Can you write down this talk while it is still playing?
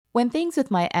When things with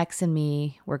my ex and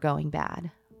me were going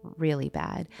bad, really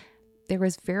bad, there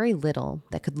was very little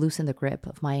that could loosen the grip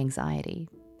of my anxiety.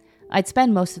 I'd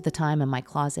spend most of the time in my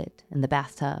closet, in the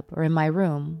bathtub, or in my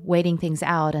room, waiting things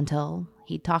out until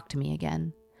he'd talk to me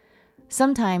again.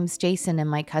 Sometimes Jason and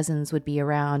my cousins would be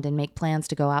around and make plans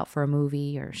to go out for a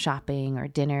movie or shopping or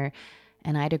dinner,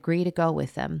 and I'd agree to go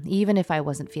with them, even if I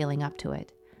wasn't feeling up to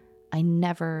it. I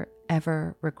never,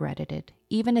 ever regretted it,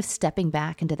 even if stepping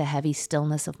back into the heavy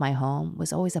stillness of my home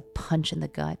was always a punch in the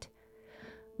gut.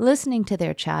 Listening to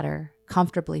their chatter,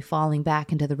 comfortably falling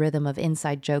back into the rhythm of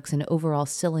inside jokes and overall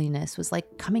silliness was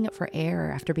like coming up for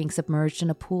air after being submerged in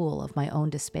a pool of my own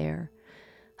despair.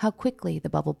 How quickly the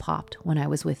bubble popped when I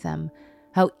was with them,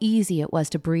 how easy it was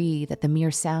to breathe at the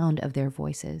mere sound of their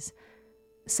voices.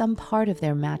 Some part of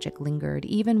their magic lingered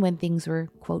even when things were,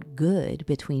 quote, good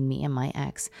between me and my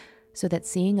ex, so that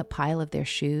seeing a pile of their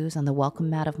shoes on the welcome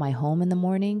mat of my home in the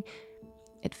morning,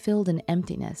 it filled an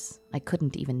emptiness I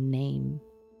couldn't even name.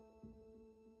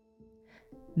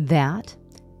 That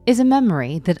is a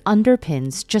memory that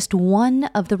underpins just one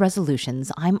of the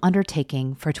resolutions I'm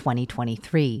undertaking for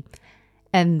 2023.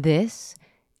 And this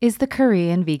is the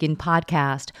Korean Vegan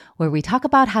Podcast, where we talk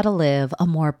about how to live a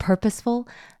more purposeful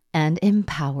and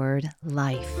empowered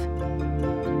life.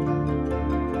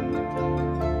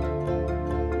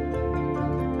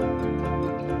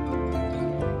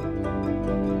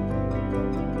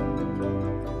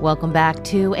 Welcome back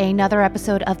to another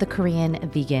episode of the Korean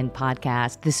Vegan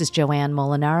Podcast. This is Joanne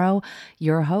Molinaro,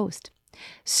 your host.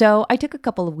 So I took a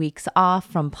couple of weeks off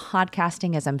from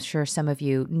podcasting. As I'm sure some of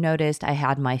you noticed, I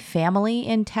had my family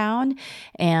in town,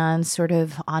 and sort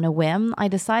of on a whim, I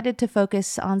decided to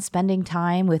focus on spending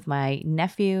time with my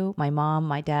nephew, my mom,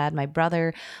 my dad, my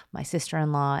brother, my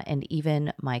sister-in-law, and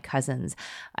even my cousins.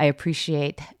 I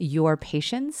appreciate your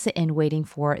patience in waiting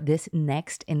for this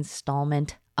next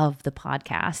installment of the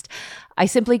podcast. I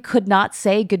simply could not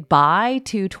say goodbye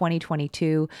to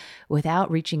 2022 without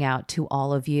reaching out to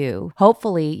all of you.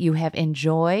 Hopefully you have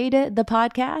enjoyed the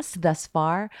podcast thus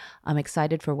far. I'm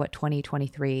excited for what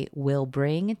 2023 will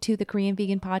bring to the Korean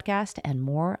Vegan Podcast, and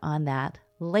more on that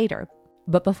later.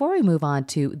 But before we move on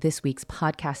to this week's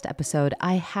podcast episode,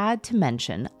 I had to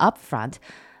mention upfront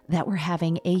that we're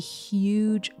having a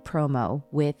huge promo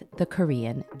with the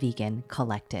Korean Vegan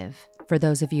Collective. For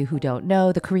those of you who don't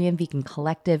know, the Korean Vegan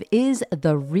Collective is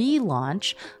the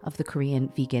relaunch of the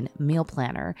Korean Vegan Meal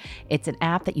Planner. It's an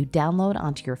app that you download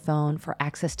onto your phone for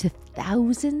access to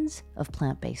thousands of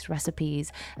plant-based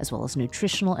recipes, as well as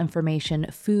nutritional information,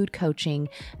 food coaching,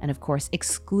 and of course,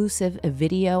 exclusive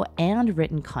video and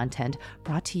written content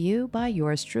brought to you by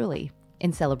yours truly.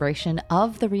 In celebration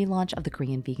of the relaunch of the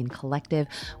Korean Vegan Collective,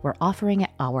 we're offering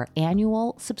our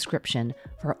annual subscription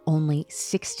for only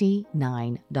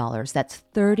 $69. That's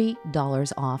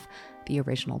 $30 off the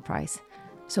original price.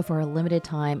 So for a limited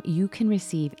time, you can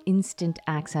receive instant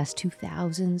access to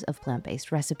thousands of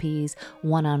plant-based recipes,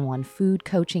 one-on-one food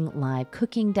coaching, live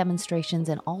cooking demonstrations,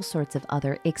 and all sorts of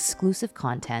other exclusive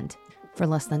content for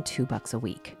less than $2 a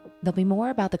week. There'll be more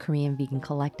about the Korean Vegan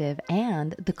Collective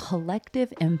and the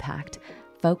collective impact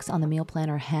folks on the meal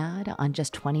planner had on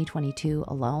just 2022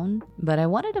 alone, but I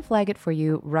wanted to flag it for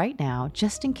you right now,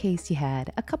 just in case you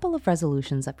had a couple of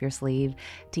resolutions up your sleeve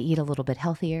to eat a little bit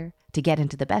healthier, to get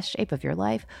into the best shape of your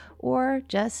life, or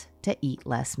just to eat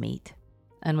less meat.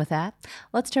 And with that,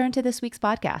 let's turn to this week's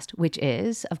podcast, which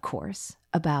is, of course,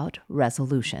 about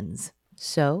resolutions.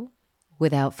 So,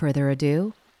 without further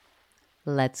ado,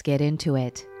 let's get into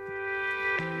it.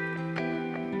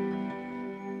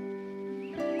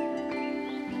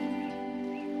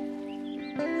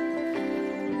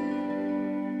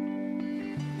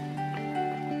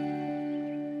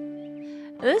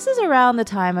 This is around the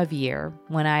time of year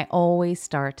when I always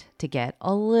start to get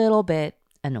a little bit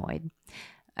annoyed.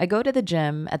 I go to the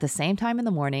gym at the same time in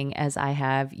the morning as I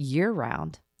have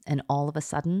year-round, and all of a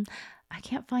sudden, I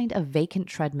can't find a vacant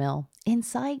treadmill in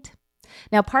sight.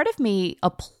 Now, part of me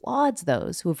applauds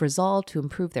those who have resolved to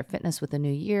improve their fitness with the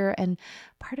new year, and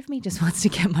part of me just wants to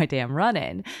get my damn run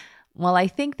in. While I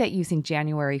think that using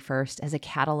January 1st as a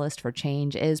catalyst for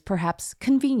change is perhaps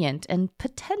convenient and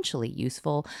potentially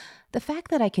useful, the fact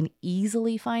that I can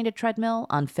easily find a treadmill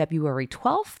on February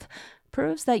 12th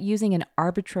proves that using an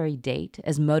arbitrary date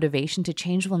as motivation to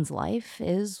change one's life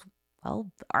is,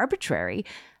 well, arbitrary.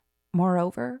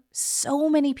 Moreover, so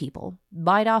many people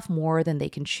bite off more than they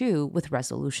can chew with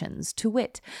resolutions, to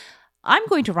wit, I'm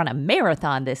going to run a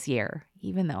marathon this year,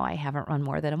 even though I haven't run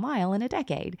more than a mile in a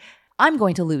decade. I'm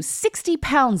going to lose 60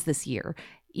 pounds this year,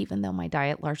 even though my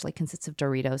diet largely consists of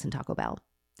Doritos and Taco Bell.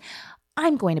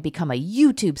 I'm going to become a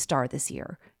YouTube star this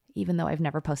year, even though I've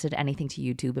never posted anything to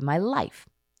YouTube in my life.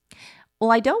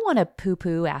 Well, I don't want to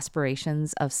poo-poo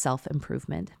aspirations of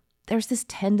self-improvement. There's this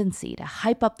tendency to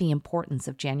hype up the importance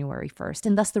of January 1st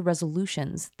and thus the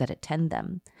resolutions that attend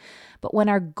them. But when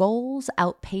our goals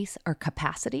outpace our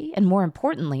capacity, and more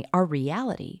importantly, our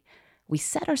reality, we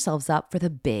set ourselves up for the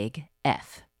big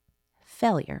F,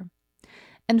 failure.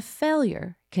 And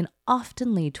failure can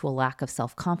often lead to a lack of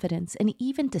self-confidence and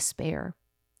even despair,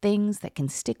 things that can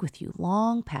stick with you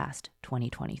long past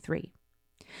 2023.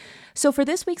 So for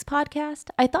this week's podcast,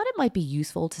 I thought it might be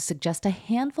useful to suggest a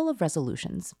handful of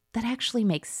resolutions that actually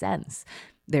make sense.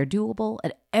 They're doable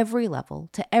at every level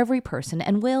to every person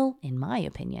and will, in my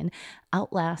opinion,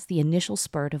 outlast the initial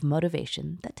spurt of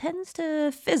motivation that tends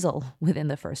to fizzle within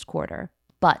the first quarter.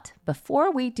 But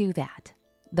before we do that,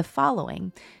 the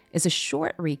following is a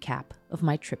short recap of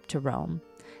my trip to Rome,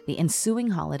 the ensuing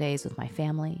holidays with my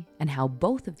family, and how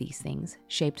both of these things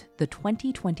shaped the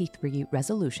 2023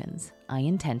 resolutions I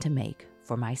intend to make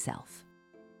for myself.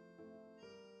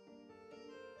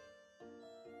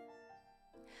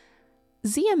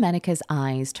 Zia Menica's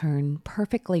eyes turn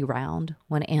perfectly round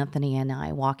when Anthony and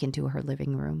I walk into her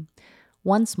living room.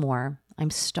 Once more,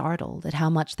 I'm startled at how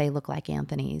much they look like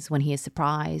Anthony's when he is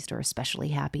surprised or especially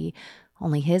happy,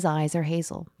 only his eyes are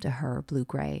hazel to her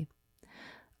blue-gray.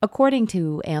 According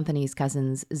to Anthony's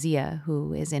cousins, Zia,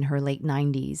 who is in her late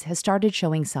 90s, has started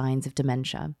showing signs of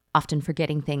dementia, often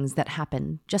forgetting things that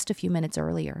happened just a few minutes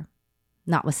earlier.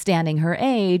 Notwithstanding her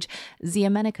age, Zia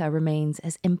Menica remains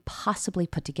as impossibly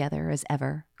put together as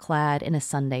ever, clad in a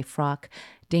Sunday frock,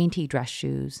 dainty dress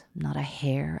shoes, not a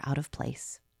hair out of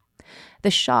place.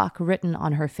 The shock written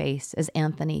on her face as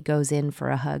Anthony goes in for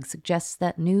a hug suggests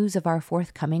that news of our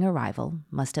forthcoming arrival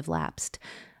must have lapsed,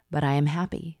 but I am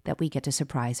happy that we get to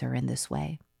surprise her in this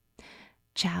way.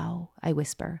 Ciao, I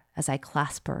whisper as I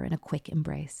clasp her in a quick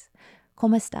embrace.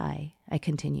 Come stai? I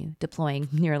continue, deploying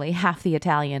nearly half the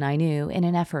Italian I knew in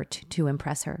an effort to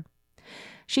impress her.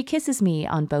 She kisses me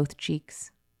on both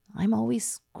cheeks. I'm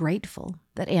always grateful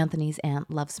that Anthony's aunt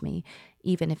loves me,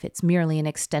 even if it's merely an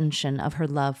extension of her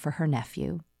love for her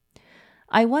nephew.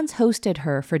 I once hosted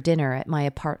her for dinner at my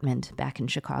apartment back in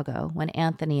Chicago when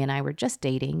Anthony and I were just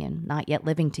dating and not yet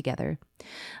living together.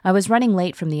 I was running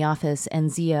late from the office and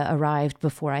Zia arrived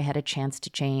before I had a chance to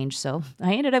change, so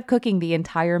I ended up cooking the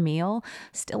entire meal,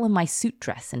 still in my suit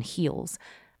dress and heels.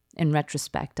 In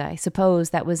retrospect, I suppose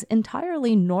that was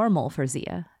entirely normal for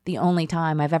Zia. The only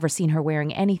time I've ever seen her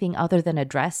wearing anything other than a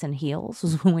dress and heels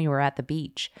was when we were at the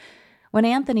beach. When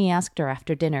Anthony asked her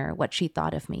after dinner what she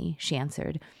thought of me, she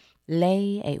answered,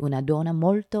 Lei è una donna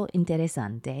molto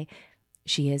interessante.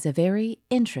 She is a very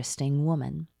interesting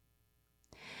woman.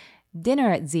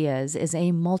 Dinner at Zia's is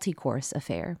a multi-course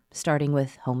affair, starting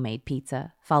with homemade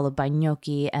pizza, followed by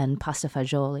gnocchi and pasta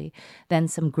fagioli, then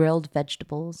some grilled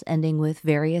vegetables, ending with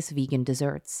various vegan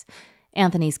desserts.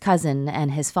 Anthony's cousin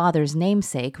and his father's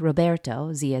namesake,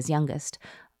 Roberto, Zia's youngest,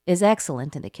 is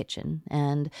excellent in the kitchen,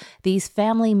 and these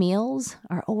family meals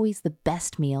are always the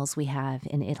best meals we have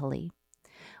in Italy.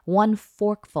 One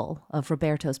forkful of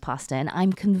Roberto's pasta, and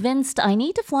I'm convinced I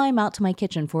need to fly him out to my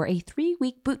kitchen for a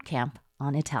 3-week boot camp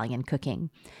on Italian cooking.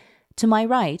 To my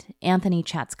right, Anthony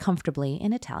chats comfortably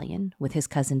in Italian with his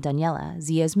cousin Daniela,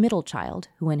 Zia's middle child,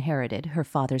 who inherited her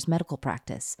father's medical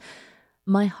practice.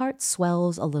 My heart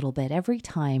swells a little bit every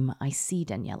time I see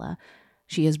Daniela.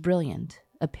 She is brilliant,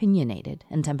 opinionated,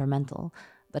 and temperamental,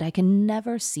 but I can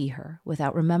never see her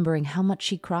without remembering how much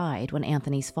she cried when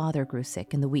Anthony's father grew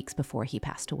sick in the weeks before he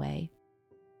passed away.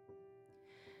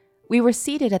 We were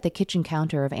seated at the kitchen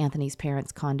counter of Anthony's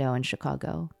parents' condo in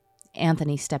Chicago.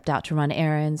 Anthony stepped out to run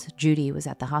errands, Judy was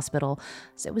at the hospital,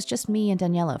 so it was just me and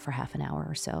Daniela for half an hour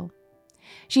or so.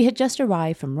 She had just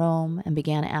arrived from Rome and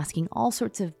began asking all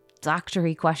sorts of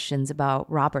doctory questions about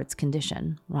Robert's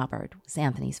condition. Robert was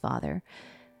Anthony's father.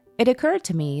 It occurred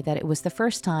to me that it was the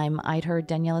first time I'd heard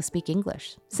Daniela speak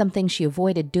English, something she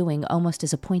avoided doing almost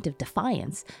as a point of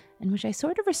defiance, and which I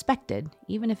sort of respected,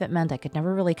 even if it meant I could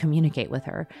never really communicate with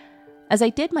her. As I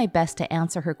did my best to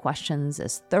answer her questions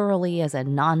as thoroughly as a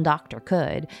non-doctor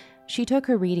could, she took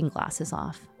her reading glasses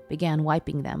off, began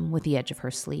wiping them with the edge of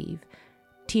her sleeve.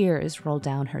 Tears rolled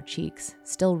down her cheeks,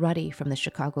 still ruddy from the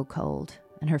Chicago cold,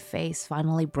 and her face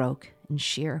finally broke in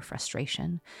sheer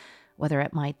frustration. Whether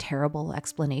at my terrible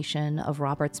explanation of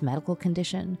Robert's medical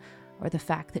condition or the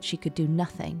fact that she could do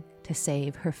nothing to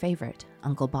save her favorite,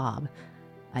 Uncle Bob,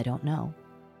 I don't know.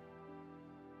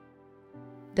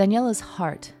 Daniela's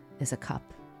heart is a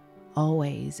cup,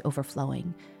 always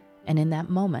overflowing, and in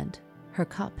that moment, her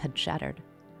cup had shattered.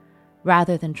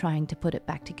 Rather than trying to put it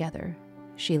back together,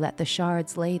 she let the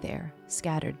shards lay there,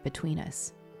 scattered between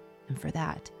us, and for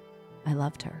that, I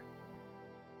loved her.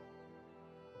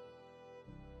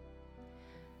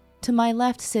 To my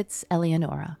left sits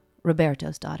Eleonora,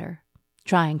 Roberto's daughter,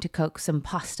 trying to coax some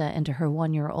pasta into her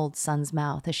 1-year-old son's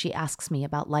mouth as she asks me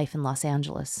about life in Los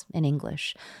Angeles in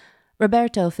English.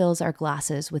 Roberto fills our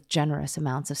glasses with generous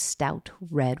amounts of stout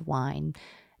red wine.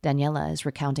 Daniela is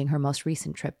recounting her most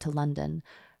recent trip to London.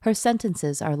 Her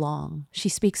sentences are long. She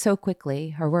speaks so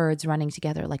quickly, her words running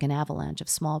together like an avalanche of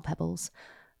small pebbles.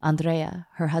 Andrea,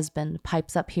 her husband,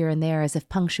 pipes up here and there as if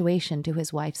punctuation to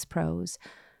his wife's prose.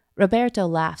 Roberto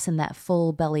laughs in that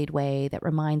full-bellied way that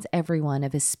reminds everyone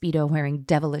of his Speedo-wearing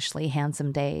devilishly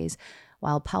handsome days,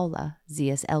 while Paula,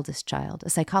 Zia's eldest child, a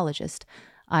psychologist,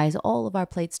 eyes all of our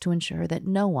plates to ensure that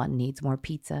no one needs more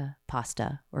pizza,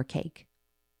 pasta, or cake.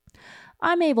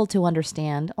 I'm able to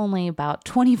understand only about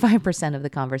 25% of the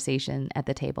conversation at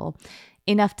the table,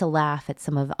 enough to laugh at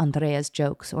some of Andrea's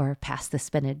jokes or pass the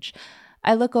spinach.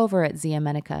 I look over at Zia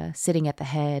Menica, sitting at the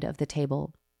head of the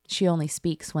table. She only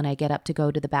speaks when I get up to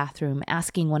go to the bathroom,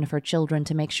 asking one of her children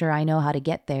to make sure I know how to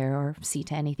get there or see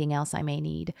to anything else I may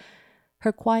need.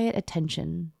 Her quiet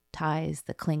attention ties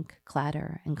the clink,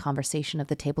 clatter, and conversation of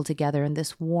the table together in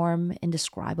this warm,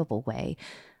 indescribable way,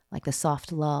 like the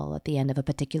soft lull at the end of a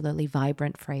particularly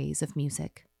vibrant phrase of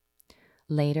music.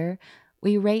 Later,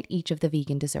 we rate each of the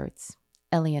vegan desserts.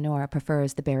 Eleonora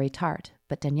prefers the berry tart,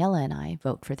 but Daniela and I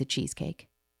vote for the cheesecake.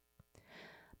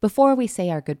 Before we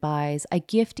say our goodbyes, I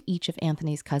gift each of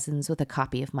Anthony's cousins with a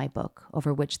copy of my book,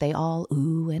 over which they all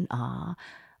ooh and ah.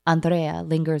 Andrea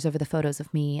lingers over the photos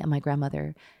of me and my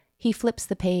grandmother. He flips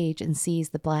the page and sees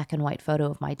the black and white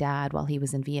photo of my dad while he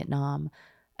was in Vietnam.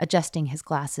 Adjusting his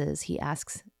glasses, he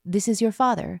asks, "This is your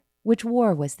father? Which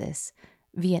war was this?"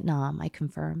 "Vietnam," I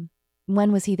confirm.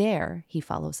 "When was he there?" He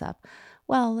follows up.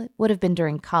 "Well, it would have been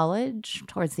during college,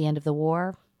 towards the end of the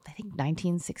war. I think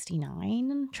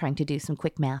 1969, trying to do some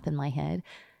quick math in my head.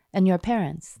 And your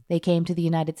parents, they came to the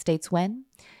United States when?"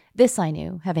 This I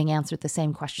knew, having answered the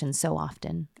same question so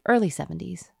often. Early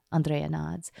 70s, Andrea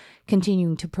nods,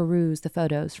 continuing to peruse the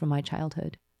photos from my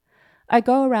childhood. I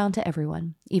go around to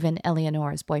everyone, even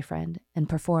Eleonora's boyfriend, and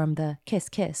perform the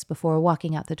kiss-kiss before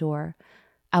walking out the door.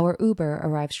 Our Uber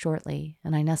arrives shortly,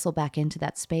 and I nestle back into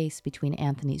that space between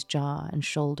Anthony's jaw and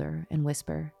shoulder and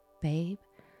whisper, "Babe?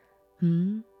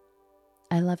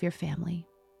 I love your family."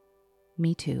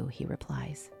 "Me too," he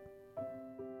replies.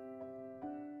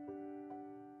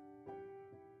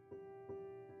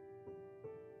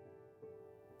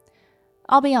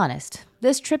 I'll be honest,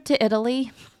 this trip to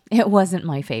Italy, it wasn't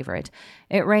my favorite.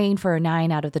 It rained for 9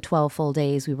 out of the 12 full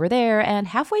days we were there, and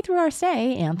halfway through our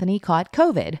stay, Anthony caught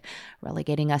COVID,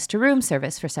 relegating us to room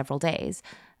service for several days.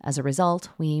 As a result,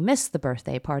 we missed the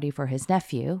birthday party for his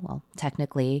nephew. Well,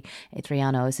 technically,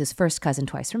 Adriano is his first cousin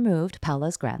twice removed,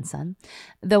 Paola's grandson,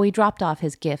 though he dropped off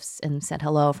his gifts and said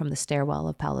hello from the stairwell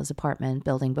of Paola's apartment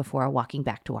building before walking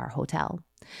back to our hotel.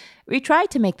 We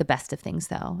tried to make the best of things,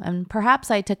 though, and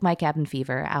perhaps I took my cabin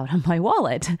fever out on my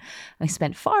wallet. I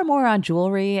spent far more on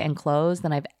jewelry and clothes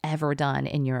than I've ever done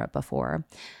in Europe before.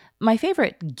 My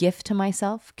favorite gift to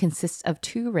myself consists of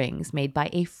 2 rings made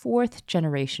by a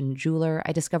 4th-generation jeweler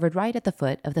I discovered right at the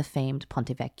foot of the famed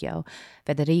Ponte Vecchio.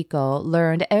 Federico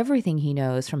learned everything he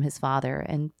knows from his father,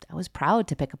 and I was proud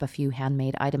to pick up a few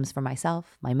handmade items for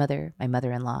myself, my mother, my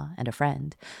mother-in-law, and a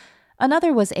friend.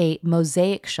 Another was a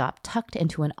mosaic shop tucked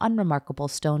into an unremarkable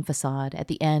stone facade at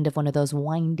the end of one of those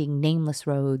winding, nameless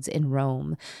roads in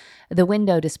Rome. The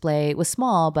window display was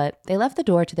small, but they left the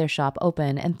door to their shop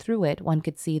open, and through it one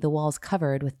could see the walls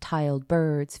covered with tiled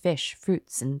birds, fish,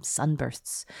 fruits, and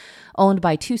sunbursts. Owned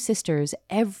by 2 sisters,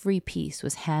 every piece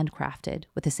was handcrafted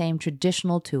with the same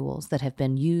traditional tools that have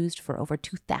been used for over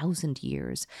 2,000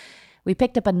 years. We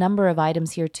picked up a number of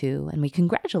items here too, and we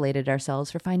congratulated ourselves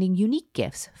for finding unique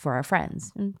gifts for our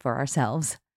friends and for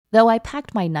ourselves. Though I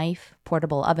packed my knife,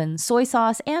 portable oven, soy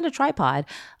sauce, and a tripod,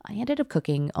 I ended up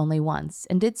cooking only once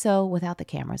and did so without the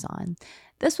cameras on.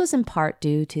 This was in part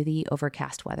due to the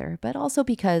overcast weather, but also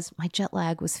because my jet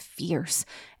lag was fierce,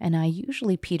 and I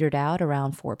usually petered out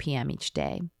around 4 p.m. each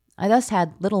day. I thus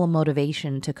had little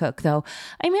motivation to cook, though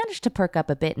I managed to perk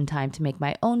up a bit in time to make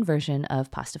my own version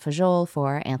of pasta fagioli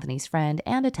for Anthony's friend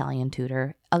and Italian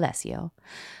tutor, Alessio.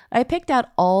 I picked out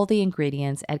all the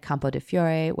ingredients at Campo di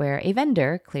Fiore, where a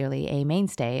vendor, clearly a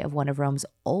mainstay of one of Rome's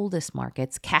oldest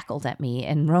markets, cackled at me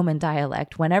in Roman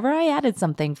dialect whenever I added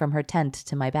something from her tent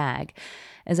to my bag.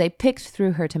 As I picked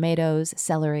through her tomatoes,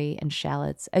 celery, and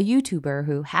shallots, a YouTuber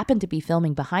who happened to be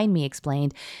filming behind me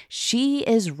explained, "She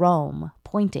is Rome,"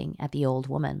 pointing at the old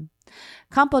woman.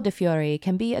 Campo de Fiori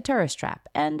can be a tourist trap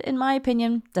and, in my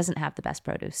opinion, doesn't have the best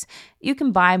produce. You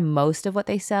can buy most of what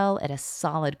they sell at a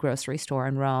solid grocery store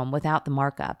in Rome without the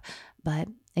markup, but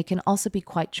it can also be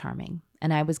quite charming,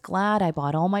 and I was glad I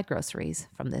bought all my groceries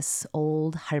from this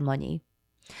old harmony.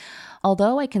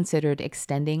 Although I considered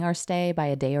extending our stay by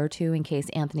a day or two in case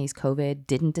Anthony's COVID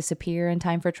didn't disappear in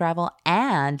time for travel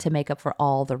and to make up for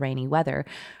all the rainy weather,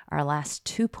 our last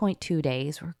 2.2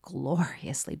 days were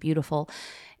gloriously beautiful.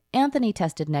 Anthony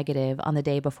tested negative on the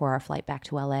day before our flight back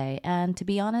to LA, and to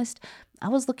be honest, I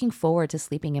was looking forward to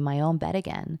sleeping in my own bed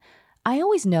again. I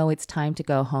always know it's time to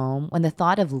go home when the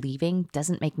thought of leaving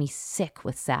doesn't make me sick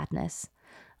with sadness.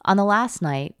 On the last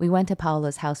night, we went to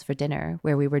Paolo's house for dinner,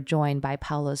 where we were joined by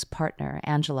Paolo's partner,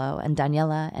 Angelo, and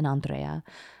Daniela and Andrea.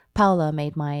 Paola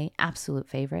made my absolute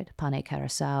favorite, pane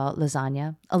carousel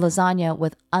lasagna, a lasagna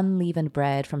with unleavened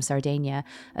bread from Sardinia,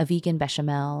 a vegan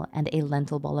bechamel, and a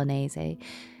lentil bolognese.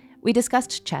 We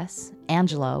discussed chess.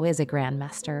 Angelo is a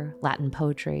grandmaster, Latin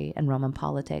poetry, and Roman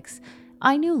politics.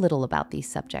 I knew little about these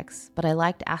subjects, but I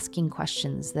liked asking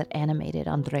questions that animated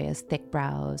Andrea's thick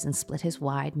brows and split his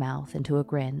wide mouth into a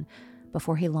grin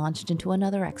before he launched into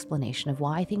another explanation of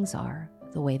why things are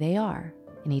the way they are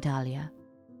in Italia.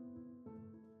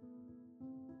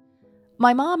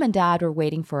 My mom and dad were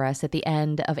waiting for us at the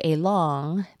end of a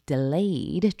long,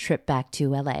 delayed trip back to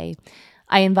LA.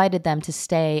 I invited them to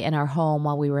stay in our home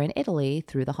while we were in Italy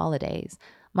through the holidays.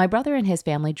 My brother and his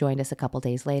family joined us a couple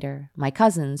days later. My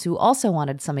cousins, who also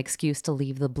wanted some excuse to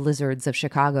leave the blizzards of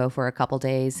Chicago for a couple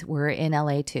days, were in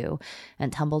LA too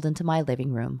and tumbled into my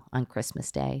living room on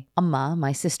Christmas Day. Amma,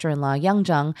 my sister-in-law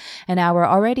Youngjung, and I were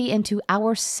already into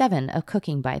hour 7 of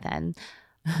cooking by then.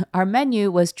 Our menu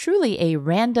was truly a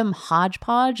random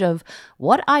hodgepodge of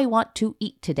what I want to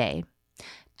eat today.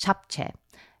 Japchae,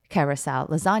 carousel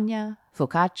lasagna,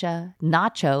 focaccia,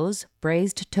 nachos,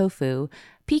 braised tofu,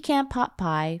 pecan pot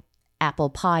pie, apple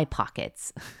pie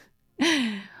pockets.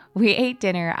 We ate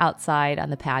dinner outside on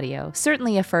the patio,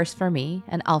 certainly a first for me,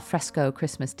 an alfresco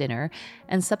Christmas dinner,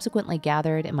 and subsequently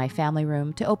gathered in my family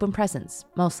room to open presents,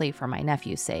 mostly for my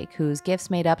nephew's sake, whose gifts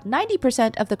made up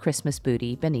 90% of the Christmas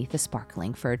booty beneath the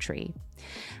sparkling fir tree.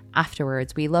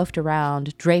 Afterwards, we loafed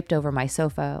around, draped over my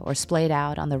sofa or splayed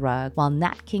out on the rug while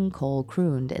Nat King Cole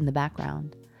crooned in the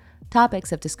background.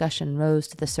 Topics of discussion rose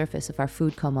to the surface of our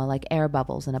food coma like air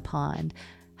bubbles in a pond.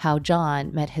 How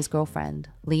John met his girlfriend,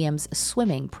 Liam's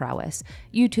swimming prowess,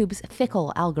 YouTube's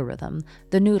fickle algorithm,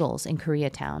 the noodles in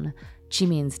Koreatown,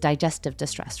 Jimin's digestive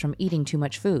distress from eating too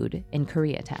much food in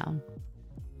Koreatown.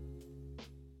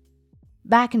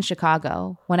 Back in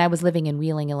Chicago, when I was living in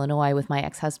Wheeling, Illinois with my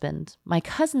ex-husband, my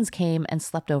cousins came and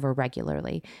slept over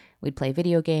regularly. We'd play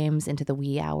video games into the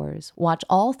wee hours, watch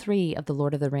all 3 of the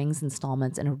Lord of the Rings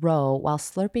installments in a row while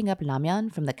slurping up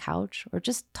ramyeon from the couch, or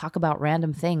just talk about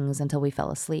random things until we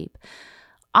fell asleep.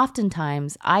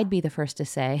 Oftentimes, I'd be the first to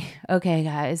say, "Okay,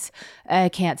 guys, I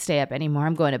can't stay up anymore,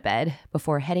 I'm going to bed,"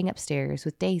 before heading upstairs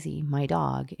with Daisy, my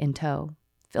dog, in tow.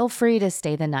 "Feel free to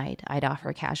stay the night," I'd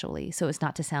offer casually, so as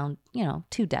not to sound,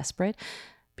 too desperate,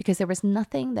 because there was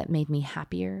nothing that made me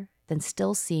happier than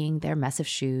still seeing their mess of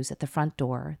shoes at the front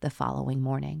door the following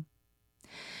morning.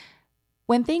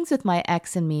 When things with my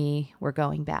ex and me were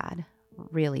going bad,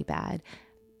 really bad,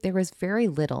 there was very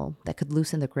little that could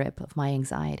loosen the grip of my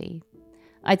anxiety.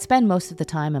 I'd spend most of the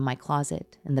time in my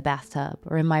closet, in the bathtub,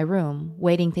 or in my room,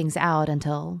 waiting things out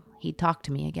until he'd talk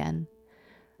to me again.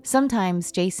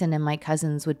 Sometimes Jason and my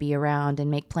cousins would be around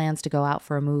and make plans to go out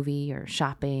for a movie or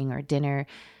shopping or dinner,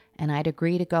 and I'd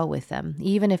agree to go with them,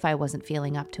 even if I wasn't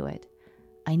feeling up to it.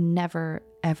 I never,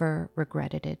 ever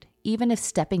regretted it, even if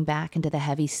stepping back into the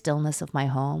heavy stillness of my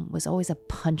home was always a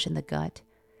punch in the gut.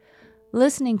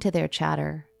 Listening to their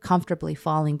chatter, comfortably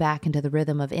falling back into the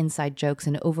rhythm of inside jokes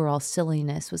and overall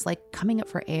silliness was like coming up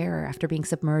for air after being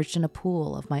submerged in a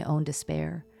pool of my own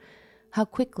despair. How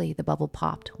quickly the bubble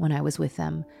popped when I was with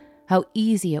them, how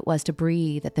easy it was to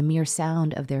breathe at the mere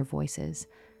sound of their voices.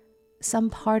 Some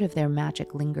part of their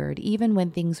magic lingered, even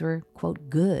when things were, quote,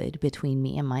 good between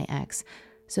me and my ex,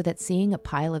 so that seeing a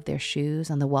pile of their shoes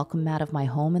on the welcome mat of my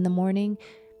home in the morning,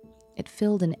 it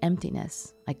filled an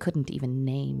emptiness I couldn't even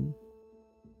name.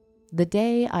 The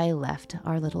day I left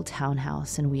our little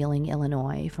townhouse in Wheeling,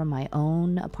 Illinois, from my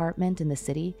own apartment in the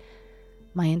city,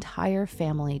 my entire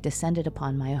family descended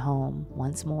upon my home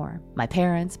once more. My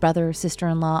parents, brother,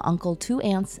 sister-in-law, uncle, 2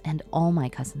 aunts, and all my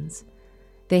cousins.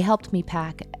 They helped me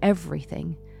pack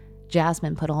everything.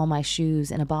 Jasmine put all my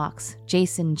shoes in a box.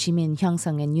 Jason, Jimin,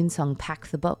 Hyungsung, and Yunsung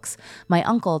packed the books. My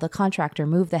uncle, the contractor,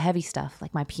 moved the heavy stuff,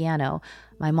 like my piano.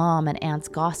 My mom and aunts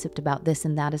gossiped about this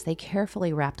and that as they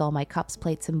carefully wrapped all my cups,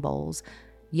 plates, and bowls.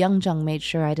 Youngjung made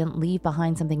sure I didn't leave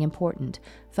behind something important: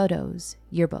 photos,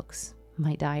 yearbooks,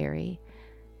 my diary.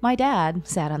 My dad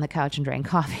sat on the couch and drank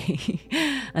coffee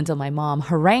until my mom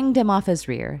harangued him off his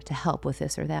rear to help with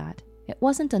this or that. It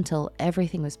wasn't until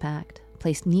everything was packed,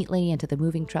 placed neatly into the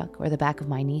moving truck or the back of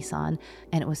my Nissan,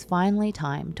 and it was finally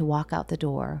time to walk out the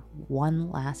door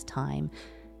one last time,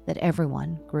 that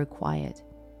everyone grew quiet.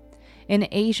 In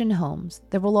Asian homes,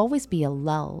 there will always be a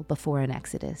lull before an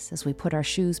exodus as we put our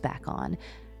shoes back on,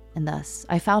 and thus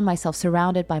I found myself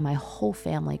surrounded by my whole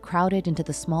family, crowded into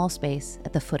the small space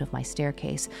at the foot of my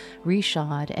staircase,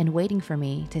 reshod and waiting for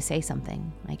me to say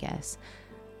something, I guess.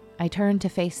 I turned to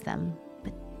face them,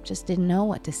 but just didn't know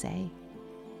what to say.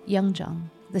 Youngjung,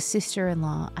 the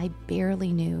sister-in-law I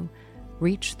barely knew,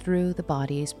 reached through the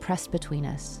bodies pressed between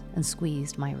us and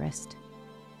squeezed my wrist.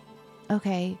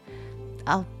 "Okay,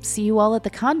 I'll see you all at the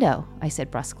condo," I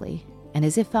said brusquely. And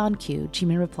as if on cue,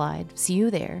 Jimin replied, "See you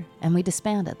there," and we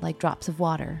disbanded like drops of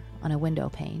water on a window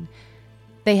pane.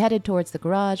 They headed towards the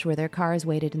garage where their cars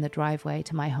waited in the driveway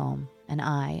to my home, and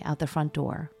I out the front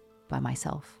door by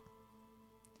myself.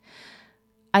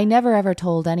 I never ever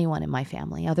told anyone in my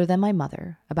family, other than my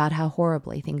mother, about how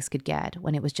horribly things could get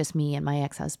when it was just me and my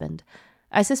ex-husband.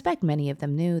 I suspect many of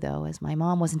them knew, though, as my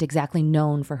mom wasn't exactly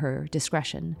known for her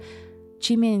discretion.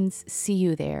 Jimin's "see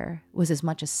you there" was as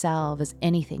much a salve as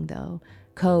anything, though.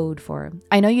 Code for,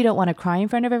 "I know you don't want to cry in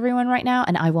front of everyone right now,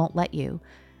 and I won't let you."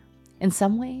 In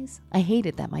some ways, I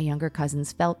hated that my younger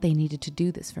cousins felt they needed to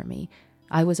do this for me.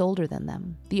 I was older than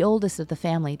them, the oldest of the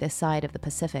family this side of the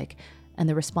Pacific, and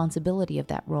the responsibility of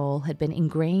that role had been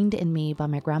ingrained in me by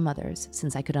my grandmothers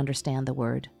since I could understand the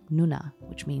word nuna,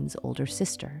 which means older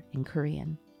sister in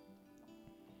Korean.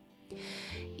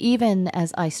 Even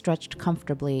as I stretched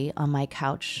comfortably on my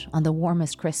couch on the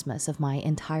warmest Christmas of my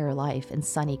entire life in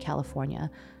sunny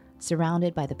California,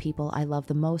 surrounded by the people I love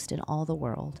the most in all the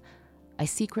world, I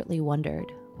secretly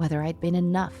wondered whether I'd been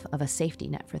enough of a safety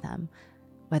net for them,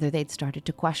 whether they'd started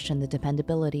to question the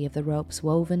dependability of the ropes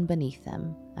woven beneath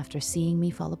them after seeing me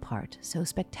fall apart so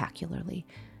spectacularly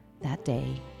that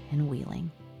day in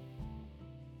Wheeling.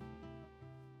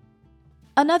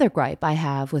 Another gripe I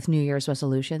have with New Year's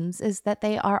resolutions is that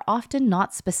they are often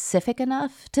not specific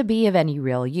enough to be of any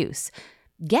real use.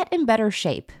 Get in better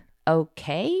shape.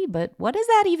 Okay, but what does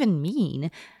that even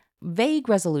mean? Vague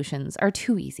resolutions are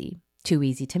too easy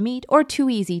to meet, or too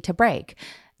easy to break.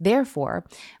 Therefore,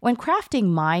 when crafting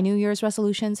my New Year's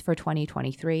resolutions for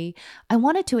 2023, I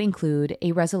wanted to include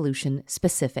a resolution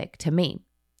specific to me.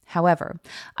 However,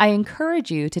 I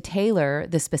encourage you to tailor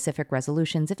the specific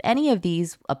resolutions, if any of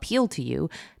these appeal to you,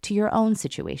 to your own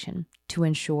situation to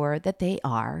ensure that they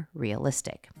are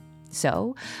realistic.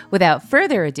 So, without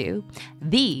further ado,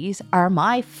 these are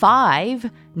my 5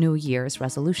 New Year's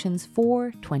resolutions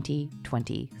for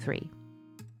 2023.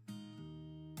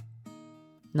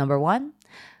 Number 1,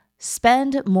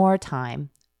 spend more time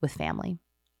with family.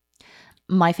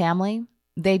 My family,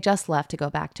 they just left to go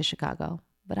back to Chicago,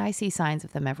 but I see signs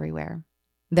of them everywhere.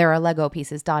 There are Lego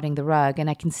pieces dotting the rug, and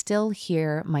I can still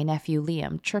hear my nephew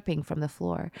Liam chirping from the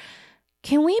floor.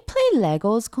 "Can we play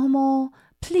Legos, Como?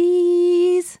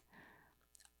 Please?"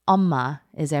 Amma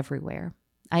is everywhere.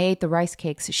 I ate the rice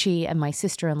cakes she and my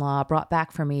sister-in-law brought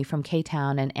back for me from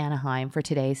K-Town and Anaheim for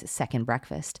today's second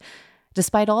breakfast.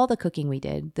 Despite all the cooking we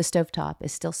did, the stovetop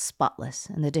is still spotless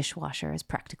and the dishwasher is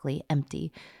practically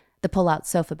empty. The pull-out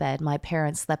sofa bed my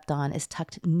parents slept on is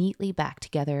tucked neatly back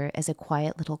together as a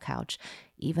quiet little couch,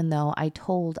 even though I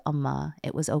told Amma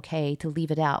it was okay to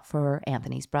leave it out for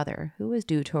Anthony's brother, who was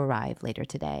due to arrive later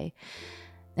today.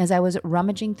 As I was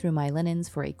rummaging through my linens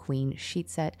for a queen sheet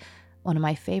set, one of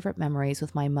my favorite memories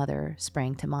with my mother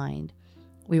sprang to mind.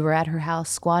 We were at her house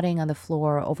squatting on the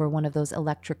floor over one of those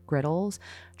electric griddles,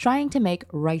 trying to make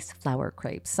rice flour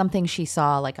crepes, something she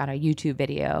saw like on a YouTube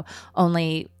video,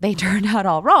 only they turned out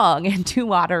all wrong and too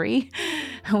watery.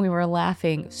 And we were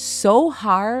laughing so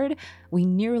hard, we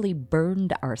nearly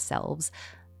burned ourselves.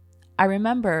 I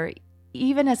remember,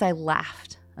 even as I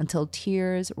laughed until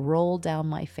tears rolled down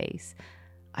my face,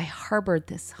 I harbored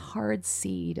this hard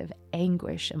seed of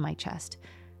anguish in my chest,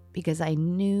 because I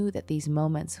knew that these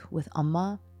moments with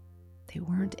Amma, they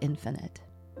weren't infinite.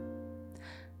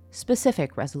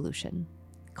 Specific resolution: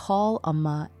 call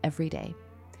Amma every day.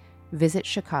 Visit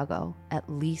Chicago at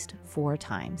least 4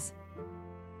 times.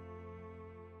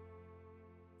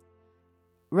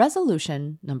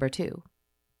 Resolution number 2: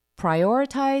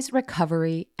 prioritize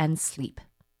recovery and sleep.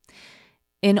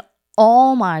 In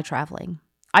all my traveling,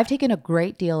 I've taken a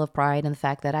great deal of pride in the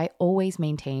fact that I always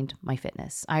maintained my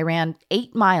fitness. I ran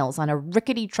 8 miles on a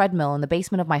rickety treadmill in the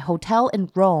basement of my hotel in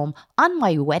Rome on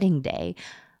my wedding day.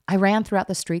 I ran throughout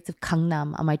the streets of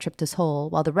Gangnam on my trip to Seoul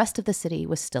while the rest of the city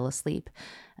was still asleep,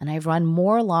 and I've run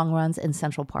more long runs in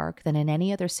Central Park than in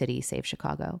any other city save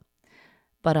Chicago.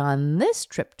 But on this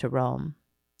trip to Rome,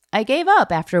 I gave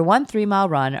up after one 3-mile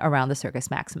run around the Circus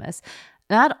Maximus.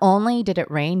 Not only did it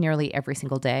rain nearly every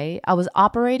single day, I was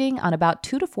operating on about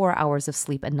 2 to 4 hours of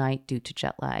sleep a night due to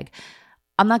jet lag.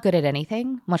 I'm not good at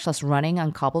anything, much less running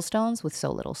on cobblestones with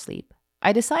so little sleep.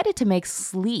 I decided to make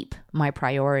sleep my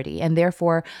priority and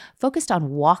therefore focused on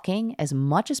walking as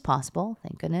much as possible.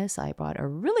 Thank goodness I brought a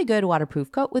really good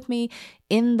waterproof coat with me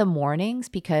in the mornings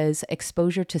because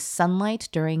exposure to sunlight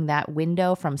during that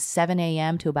window from 7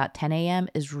 a.m. to about 10 a.m.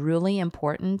 is really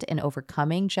important in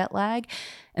overcoming jet lag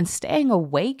and staying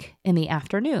awake in the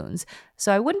afternoons.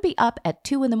 So I wouldn't be up at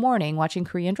 2 in the morning watching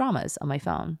Korean dramas on my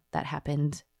phone. That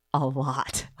happened a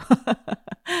lot.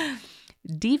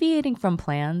 Deviating from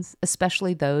plans,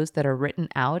 especially those that are written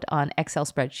out on Excel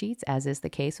spreadsheets, as is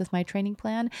the case with my training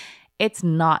plan, it's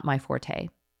not my forte.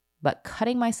 But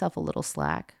cutting myself a little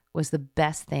slack was the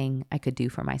best thing I could do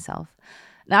for myself.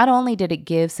 Not only did it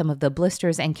give some of the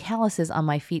blisters and calluses on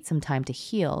my feet some time to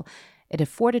heal, it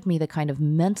afforded me the kind of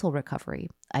mental recovery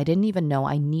I didn't even know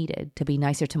I needed to be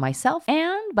nicer to myself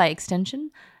and, by extension,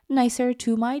 nicer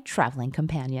to my traveling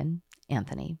companion,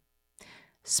 Anthony.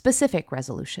 Specific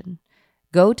resolution.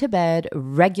 Go to bed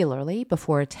regularly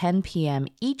before 10 p.m.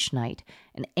 each night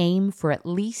and aim for at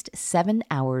least 7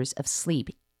 hours of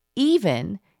sleep,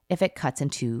 even if it cuts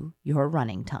into your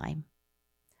running time.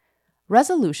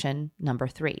 Resolution number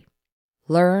 3.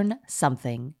 Learn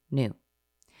something new.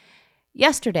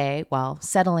 Yesterday, while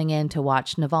settling in to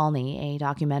watch Navalny, a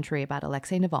documentary about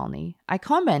Alexei Navalny, I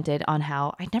commented on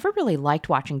how I'd never really liked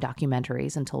watching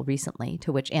documentaries until recently,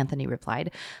 to which Anthony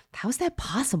replied, "How's that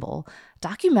possible?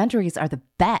 Documentaries are the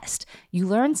best. You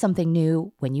learn something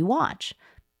new when you watch."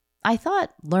 I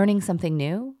thought learning something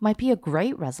new might be a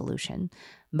great resolution.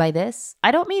 By this,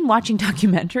 I don't mean watching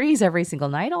documentaries every single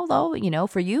night, although,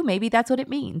 for you, maybe that's what it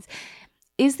means.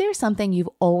 Is there something you've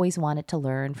always wanted to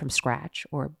learn from scratch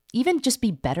or even just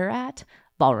be better at?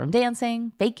 Ballroom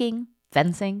dancing, baking,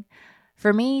 fencing?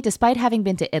 For me, despite having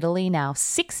been to Italy now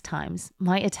 6 times,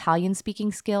 my Italian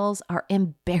speaking skills are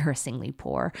embarrassingly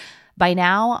poor. By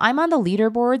now, I'm on the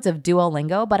leaderboards of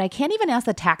Duolingo, but I can't even ask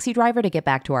the taxi driver to get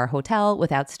back to our hotel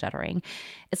without stuttering.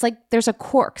 It's like there's a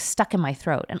cork stuck in my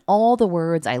throat, and all the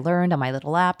words I learned on my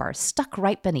little app are stuck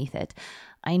right beneath it.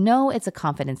 I know it's a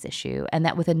confidence issue and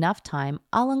that with enough time,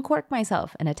 I'll uncork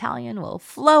myself and Italian will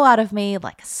flow out of me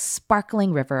like a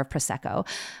sparkling river of Prosecco.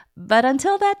 But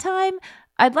until that time,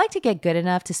 I'd like to get good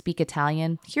enough to speak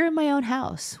Italian here in my own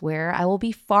house, where I will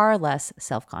be far less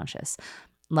self-conscious.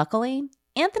 Luckily,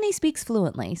 Anthony speaks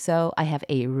fluently, so I have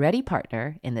a ready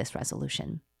partner in this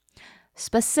resolution.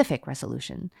 Specific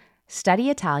resolution.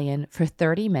 Study Italian for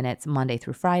 30 minutes Monday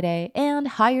through Friday and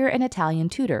hire an Italian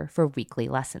tutor for weekly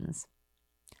lessons.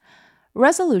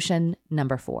 Resolution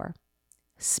number 4.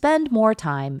 Spend more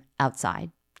time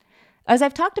outside. As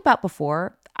I've talked about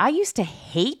before, I used to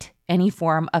hate any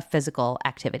form of physical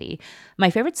activity. My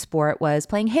favorite sport was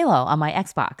playing Halo on my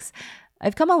Xbox.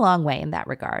 I've come a long way in that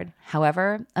regard.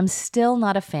 However, I'm still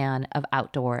not a fan of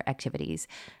outdoor activities.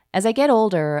 As I get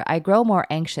older, I grow more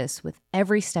anxious with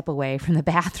every step away from the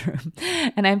bathroom,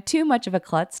 and I'm too much of a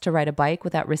klutz to ride a bike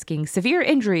without risking severe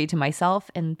injury to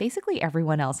myself and basically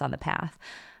everyone else on the path.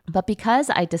 But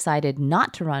because I decided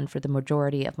not to run for the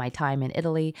majority of my time in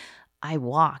Italy, I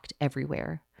walked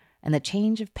everywhere, and the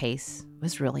change of pace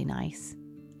was really nice.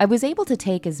 I was able to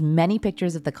take as many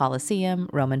pictures of the Colosseum,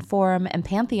 Roman Forum, and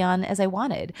Pantheon as I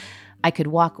wanted. I could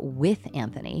walk with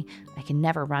Anthony. I can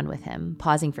never run with him,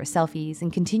 pausing for selfies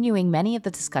and continuing many of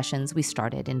the discussions we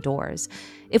started indoors.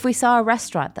 If we saw a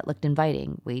restaurant that looked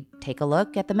inviting, we'd take a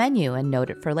look at the menu and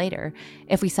note it for later.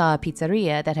 If we saw a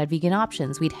pizzeria that had vegan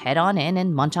options, we'd head on in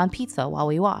and munch on pizza while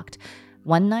we walked.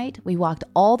 One night, we walked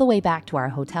all the way back to our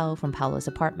hotel from Paolo's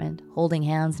apartment, holding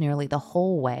hands nearly the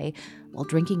whole way while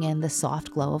drinking in the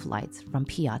soft glow of lights from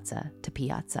piazza to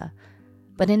piazza.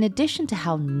 But in addition to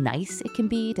how nice it can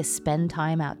be to spend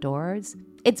time outdoors,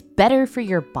 it's better for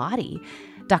your body.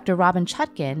 Dr. Robin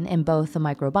Chutkin, in both The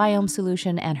Microbiome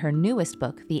Solution and her newest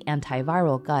book, The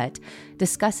Antiviral Gut,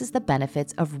 discusses the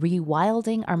benefits of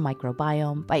rewilding our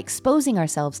microbiome by exposing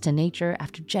ourselves to nature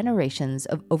after generations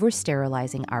of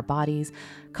over-sterilizing our bodies,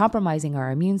 compromising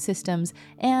our immune systems,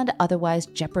 and otherwise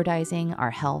jeopardizing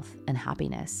our health and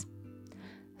happiness.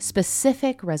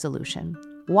 Specific resolution.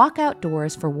 Walk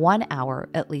outdoors for 1 hour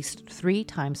at least 3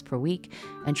 times per week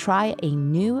and try a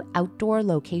new outdoor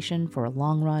location for a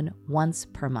long run once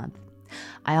per month.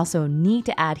 I also need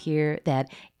to add here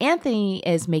that Anthony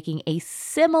is making a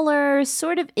similar,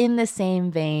 sort of in the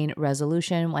same vein,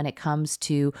 resolution when it comes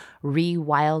to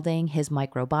rewilding his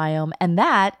microbiome, and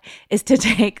that is to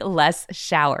take less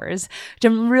showers, which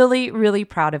I'm really, really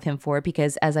proud of him for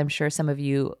because, as I'm sure some of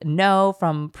you know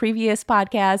from previous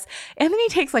podcasts, Anthony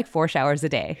takes like 4 showers a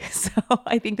day. So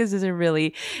I think this is a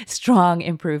really strong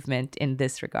improvement in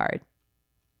this regard.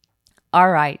 All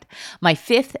right, my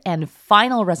 5th and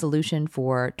final resolution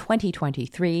for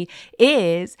 2023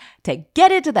 is to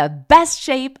get into the best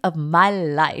shape of my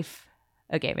life.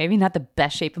 Okay, maybe not the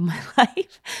best shape of my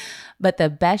life, but the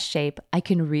best shape I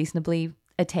can reasonably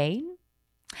attain.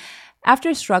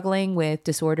 After struggling with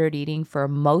disordered eating for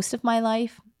most of my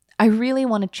life, I really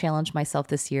want to challenge myself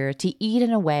this year to eat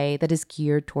in a way that is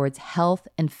geared towards health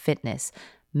and fitness,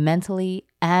 mentally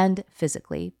and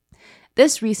physically.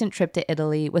 This recent trip to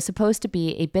Italy was supposed to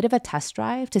be a bit of a test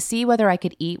drive to see whether I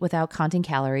could eat without counting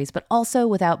calories, but also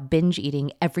without binge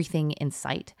eating everything in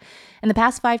sight. In the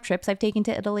past 5 trips I've taken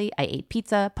to Italy, I ate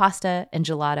pizza, pasta, and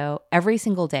gelato every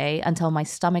single day until my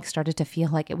stomach started to feel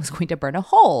like it was going to burn a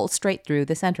hole straight through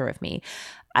the center of me.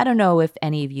 I don't know if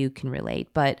any of you can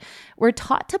relate, but we're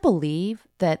taught to believe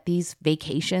that these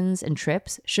vacations and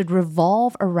trips should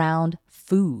revolve around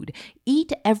food.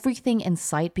 Eat everything in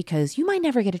sight because you might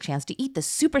never get a chance to eat the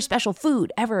super special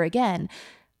food ever again.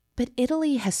 But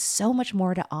Italy has so much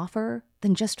more to offer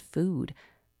than just food,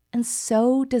 and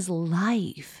so does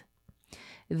life.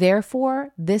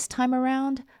 Therefore, this time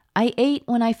around, I ate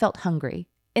when I felt hungry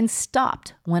and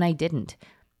stopped when I didn't.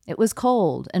 It was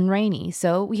cold and rainy,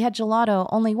 so we had gelato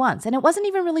only once, and it wasn't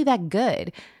even really that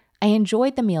good. I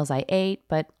enjoyed the meals I ate,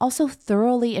 but also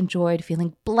thoroughly enjoyed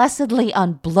feeling blessedly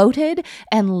unbloated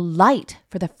and light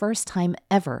for the first time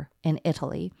ever in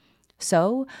Italy.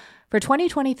 So, for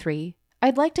 2023,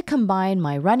 I'd like to combine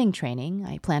my running training,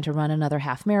 I plan to run another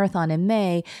half marathon in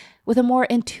May, with a more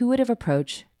intuitive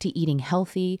approach to eating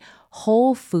healthy,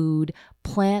 whole food,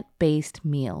 plant-based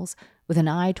meals, with an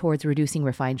eye towards reducing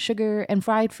refined sugar and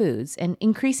fried foods and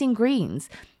increasing greens.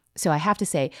 So I have to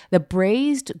say, the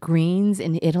braised greens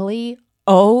in Italy,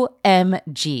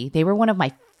 OMG, they were one of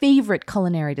my favorite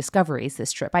culinary discoveries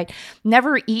this trip. I'd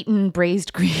never eaten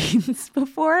braised greens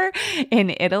before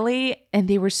in Italy, and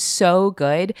they were so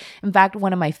good. In fact,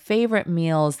 one of my favorite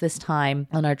meals this time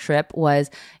on our trip was,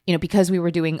 because we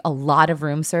were doing a lot of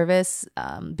room service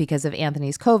because of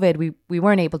Anthony's COVID, we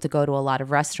weren't able to go to a lot of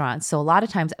restaurants. So a lot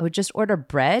of times I would just order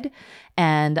bread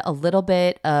and a little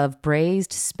bit of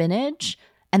braised spinach,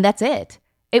 and that's it.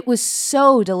 It was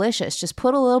so delicious. Just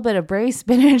put a little bit of braised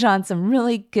spinach on some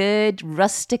really good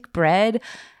rustic bread.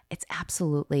 It's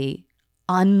absolutely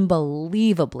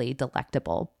unbelievably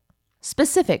delectable.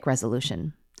 Specific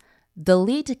resolution: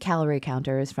 delete calorie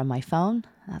counters from my phone.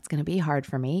 That's going to be hard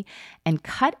for me. And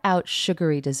cut out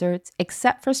sugary desserts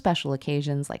except for special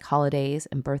occasions like holidays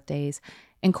and birthdays.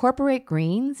 Incorporate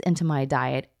greens into my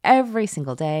diet every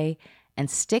single day. And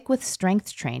stick with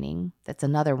strength training. That's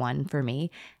another one for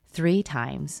me. 3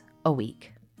 times a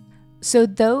week. So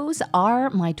those are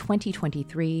my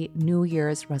 2023 New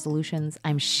Year's resolutions.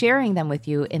 I'm sharing them with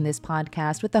you in this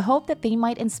podcast with the hope that they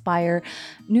might inspire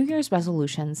New Year's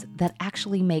resolutions that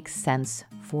actually make sense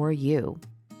for you.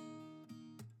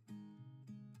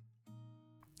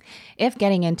 If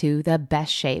getting into the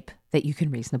best shape that you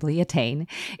can reasonably attain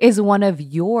is one of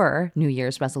your New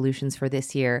Year's resolutions for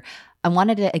this year, I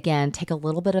wanted to, again, take a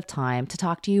little bit of time to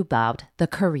talk to you about the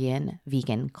Korean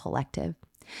Vegan Collective.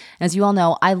 As you all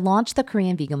know, I launched the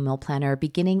Korean Vegan Meal Planner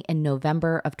beginning in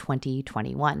November of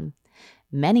 2021.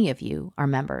 Many of you are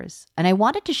members, and I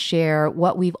wanted to share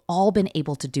what we've all been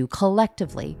able to do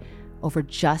collectively over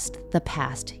just the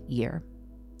past year.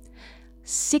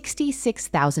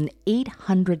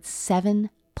 66,807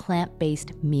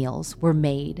 plant-based meals were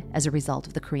made as a result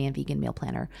of the Korean Vegan Meal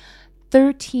Planner.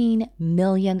 13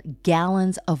 million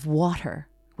gallons of water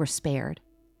were spared.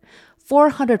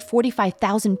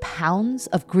 445,000 pounds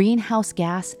of greenhouse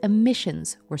gas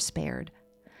emissions were spared.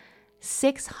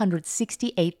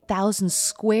 668,000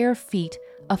 square feet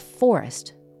of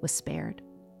forest was spared.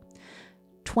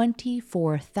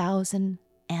 24,000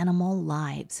 animal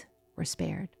lives were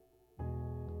spared.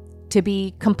 To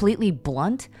be completely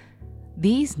blunt,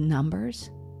 these numbers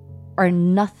are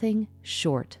nothing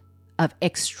short of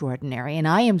extraordinary. And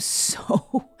I am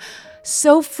so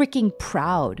freaking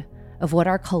proud of what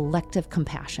our collective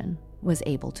compassion was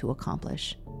able to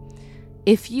accomplish.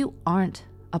 If you aren't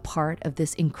a part of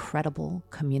this incredible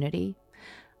community,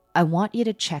 I want you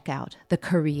to check out the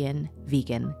Korean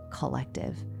Vegan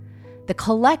Collective. The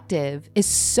collective is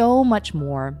so much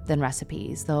more than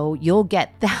recipes, though you'll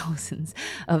get thousands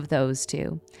of those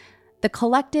too. The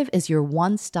Collective is your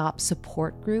one-stop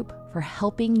support group for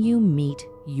helping you meet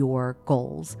your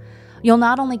goals. You'll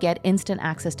not only get instant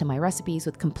access to my recipes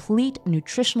with complete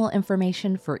nutritional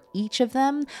information for each of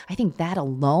them, I think that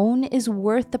alone is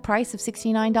worth the price of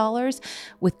 $69,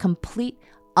 with complete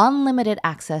unlimited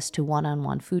access to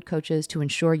one-on-one food coaches to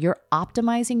ensure you're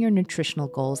optimizing your nutritional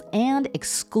goals, and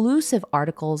exclusive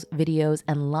articles, videos,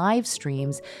 and live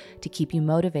streams to keep you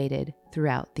motivated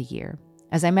throughout the year.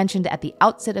 As I mentioned at the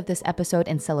outset of this episode,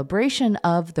 in celebration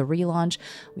of the relaunch,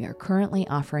 we are currently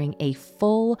offering a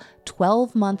full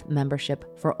 12-month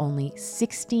membership for only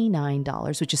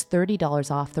 $69, which is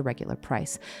 $30 off the regular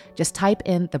price. Just type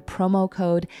in the promo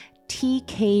code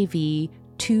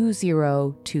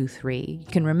TKV2023. You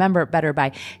can remember it better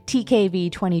by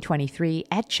TKV2023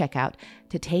 at checkout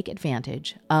to take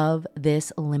advantage of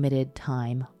this limited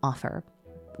time offer.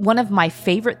 One of my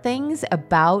favorite things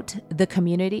about the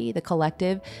community, the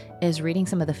Collective, is reading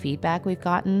some of the feedback we've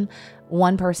gotten.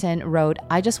 One person wrote,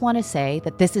 "I just want to say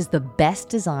that this is the best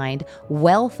designed,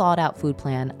 well thought out food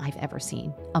plan I've ever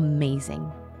seen.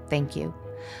 Amazing. Thank you."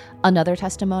 Another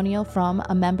testimonial from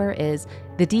a member is,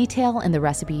 "The detail in the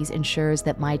recipes ensures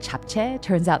that my japchae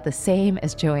turns out the same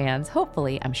as Joanne's.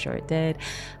 Hopefully, I'm sure it did.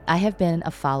 I have been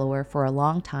a follower for a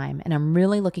long time, and I'm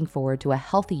really looking forward to a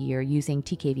healthy year using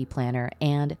TKV Planner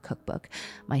and Cookbook.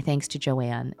 My thanks to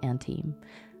Joanne and team."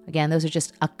 Again, those are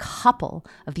just a couple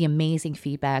of the amazing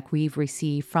feedback we've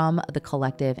received from the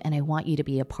Collective, and I want you to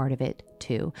be a part of it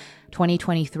too.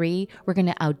 2023, we're going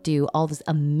to outdo all those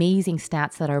amazing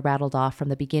stats that are rattled off from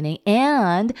the beginning.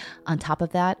 And on top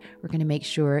of that, we're going to make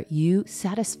sure you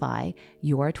satisfy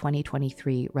your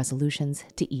 2023 resolutions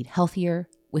to eat healthier,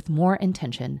 with more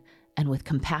intention, and with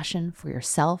compassion for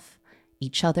yourself,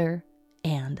 each other,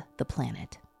 and the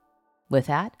planet. With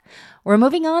that, we're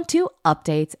moving on to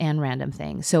updates and random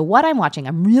things. So what I'm watching,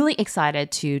 I'm really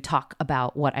excited to talk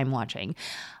about what I'm watching.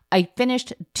 I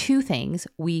finished two things.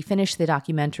 We finished the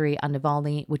documentary on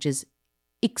Navalny, which is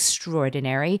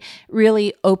extraordinary,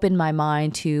 really opened my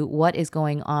mind to what is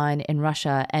going on in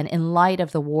Russia. And in light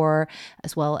of the war,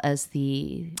 as well as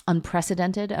the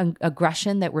unprecedented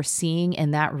aggression that we're seeing in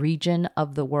that region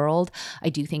of the world, I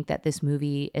do think that this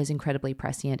movie is incredibly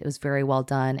prescient. It was very well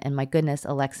done. And my goodness,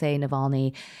 Alexei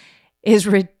Navalny is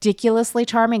ridiculously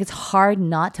charming. It's hard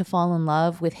not to fall in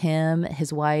love with him,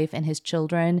 his wife, and his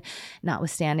children,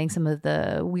 notwithstanding some of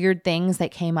the weird things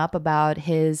that came up about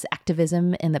his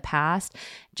activism in the past.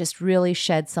 Just really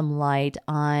shed some light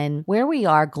on where we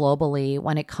are globally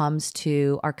when it comes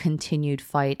to our continued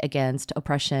fight against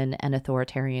oppression and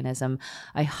authoritarianism.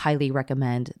 I highly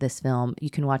recommend this film.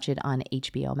 You can watch it on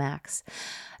HBO Max.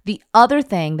 The other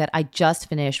thing that I just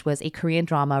finished was a Korean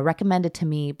drama recommended to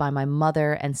me by my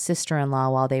mother and sister-in-law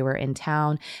while they were in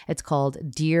town. It's called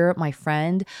Dear My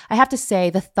Friend. I have to say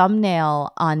the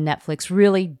thumbnail on Netflix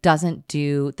really doesn't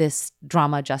do this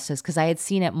drama justice, because I had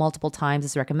seen it multiple times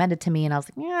as recommended to me, and I was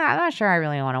like, I'm not sure I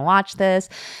really want to watch this.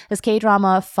 This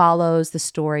K-drama follows the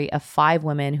story of 5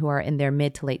 women who are in their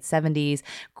mid to late 70s,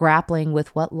 grappling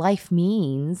with what life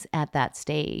means at that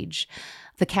stage.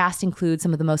 The cast includes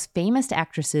some of the most famous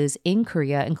actresses in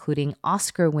Korea, including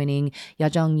Oscar-winning Ya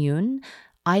Jung-yoon.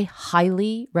 I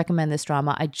highly recommend this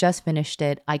drama. I just finished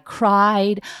it. I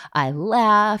cried, I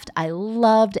laughed, I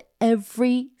loved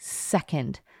every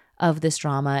second of this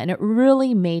drama. And it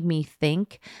really made me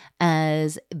think,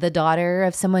 as the daughter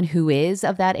of someone who is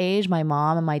of that age, my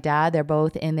mom and my dad, they're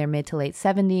both in their mid to late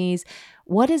 70s.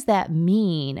 What does that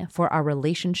mean for our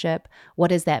relationship? What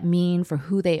does that mean for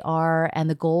who they are and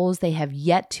the goals they have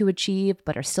yet to achieve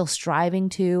but are still striving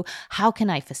to? How can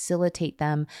I facilitate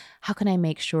them? How can I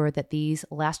make sure that these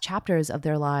last chapters of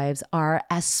their lives are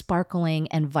as sparkling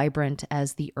and vibrant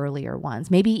as the earlier ones?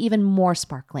 Maybe even more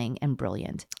sparkling and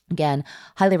brilliant. Again,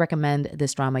 highly recommend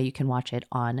this drama. You can watch it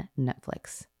on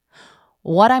Netflix.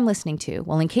 What I'm listening to?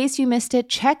 Well, in case you missed it,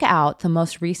 check out the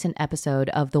most recent episode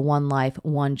of the One Life,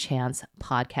 One Chance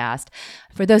podcast.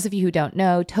 For those of you who don't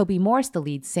know, Toby Morse, the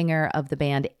lead singer of the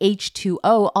band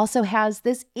H2O, also has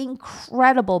this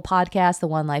incredible podcast, the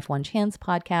One Life, One Chance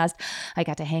podcast. I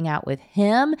got to hang out with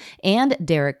him and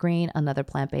Derek Green, another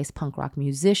plant-based punk rock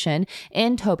musician,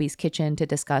 in Toby's kitchen to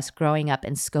discuss growing up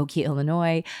in Skokie,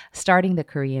 Illinois, starting the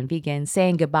Korean Vegan,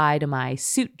 saying goodbye to my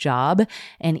suit job,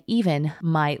 and even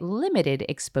my limited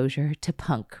exposure to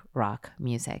punk rock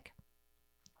music.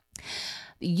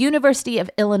 The University of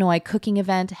Illinois cooking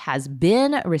event has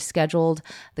been rescheduled.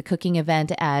 The cooking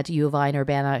event at U of I in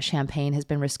Urbana-Champaign has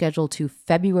been rescheduled to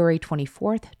February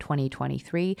 24th,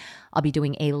 2023. I'll be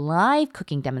doing a live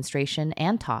cooking demonstration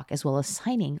and talk, as well as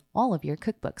signing all of your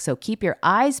cookbooks. So keep your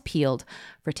eyes peeled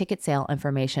for ticket sale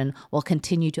information. We'll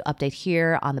continue to update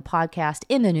here on the podcast,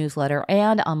 in the newsletter,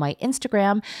 and on my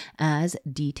Instagram as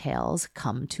details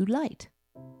come to light.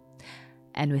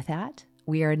 And with that,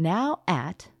 we are now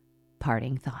at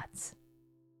parting thoughts.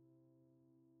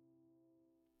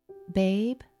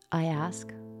 Babe, I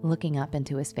ask, looking up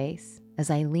into his face as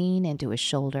I lean into his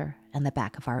shoulder and the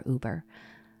back of our Uber.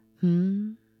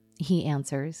 He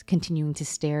answers, continuing to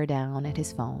stare down at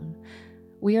his phone.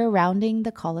 We are rounding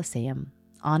the Coliseum,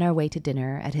 on our way to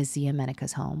dinner at his Zia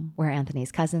Menica's home, where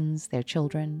Anthony's cousins, their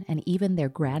children, and even their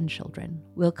grandchildren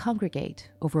will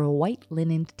congregate over a white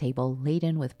linened table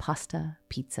laden with pasta,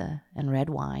 pizza, and red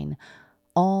wine,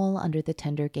 all under the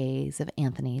tender gaze of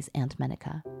Anthony's Aunt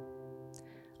Menica.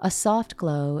 A soft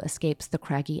glow escapes the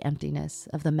craggy emptiness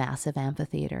of the massive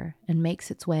amphitheater and makes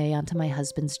its way onto my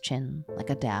husband's chin like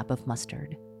a dab of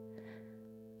mustard.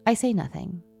 I say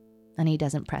nothing, and he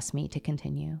doesn't press me to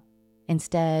continue.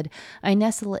 Instead, I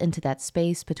nestle into that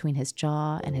space between his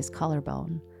jaw and his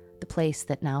collarbone, the place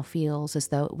that now feels as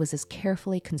though it was as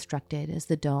carefully constructed as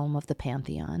the dome of the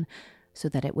Pantheon, so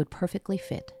that it would perfectly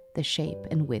fit the shape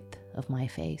and width of my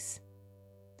face.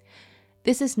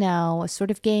 This is now a sort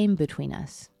of game between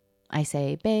us. I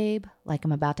say, babe, like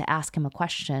I'm about to ask him a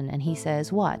question, and he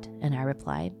says, what? And I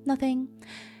reply, nothing.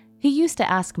 He used to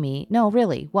ask me, no,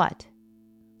 really, what?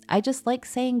 I just like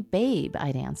saying babe,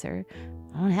 I'd answer.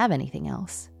 I don't have anything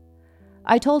else.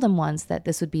 I told him once that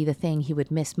this would be the thing he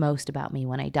would miss most about me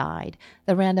when I died,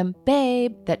 the random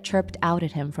babe that chirped out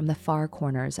at him from the far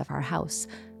corners of our house,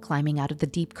 climbing out of the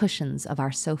deep cushions of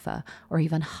our sofa, or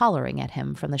even hollering at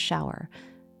him from the shower,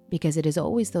 because it is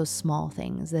always those small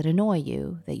things that annoy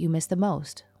you that you miss the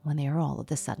most when they are all of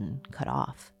a sudden cut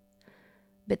off.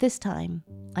 But this time,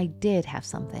 I did have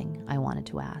something I wanted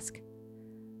to ask.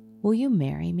 Will you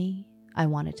marry me? I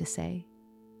wanted to say.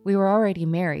 We were already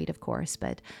married, of course,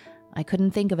 but I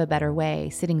couldn't think of a better way,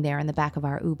 sitting there in the back of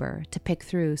our Uber, to pick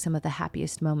through some of the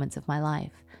happiest moments of my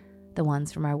life, the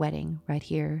ones from our wedding right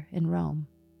here in Rome.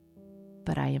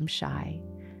 But I am shy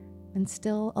and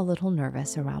still a little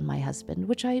nervous around my husband,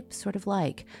 which I sort of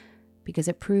like, because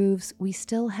it proves we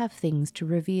still have things to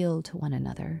reveal to one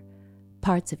another,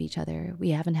 parts of each other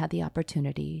we haven't had the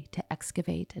opportunity to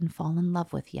excavate and fall in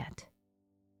love with yet.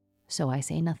 So I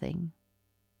say nothing.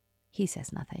 He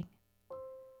says nothing.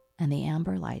 And the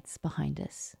amber lights behind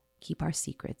us keep our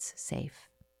secrets safe.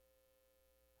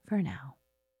 For now.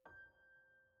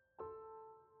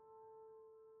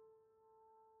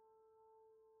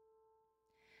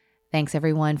 Thanks,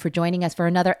 everyone, for joining us for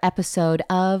another episode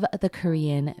of the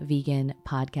Korean Vegan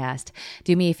Podcast.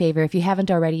 Do me a favor, if you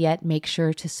haven't already yet, make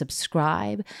sure to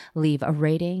subscribe, leave a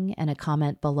rating and a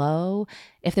comment below.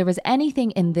 If there was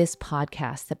anything in this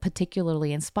podcast that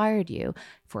particularly inspired you,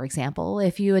 for example,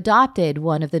 if you adopted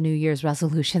one of the New Year's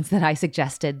resolutions that I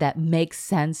suggested that makes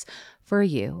sense for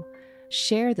you,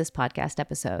 share this podcast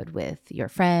episode with your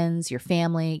friends, your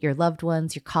family, your loved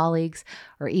ones, your colleagues,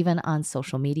 or even on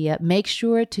social media. Make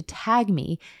sure to tag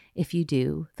me if you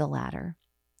do the latter.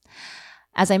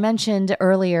 As I mentioned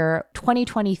earlier,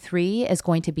 2023 is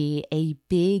going to be a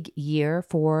big year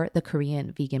for the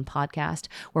Korean Vegan Podcast.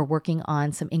 We're working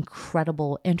on some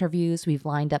incredible interviews. We've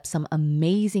lined up some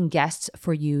amazing guests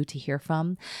for you to hear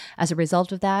from. As a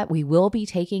result of that, we will be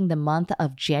taking the month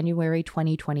of January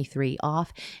 2023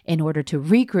 off in order to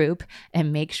regroup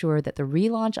and make sure that the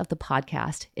relaunch of the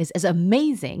podcast is as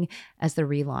amazing as the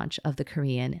relaunch of the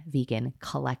Korean Vegan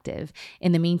Collective.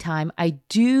 In the meantime, I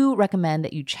do recommend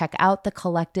that you check out the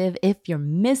Collective if you're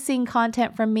missing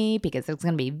content from me, because there's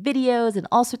going to be videos and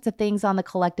all sorts of things on the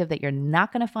Collective that you're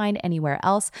not going to find anywhere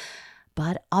else.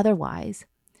 But otherwise,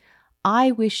 I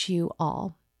wish you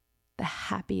all the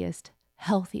happiest,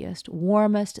 healthiest,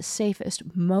 warmest,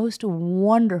 safest, most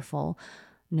wonderful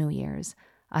New Year's.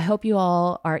 I hope you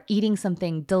all are eating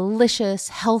something delicious,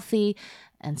 healthy,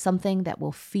 and something that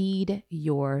will feed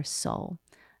your soul.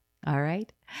 All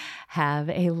right? Have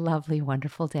a lovely,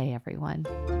 wonderful day, everyone.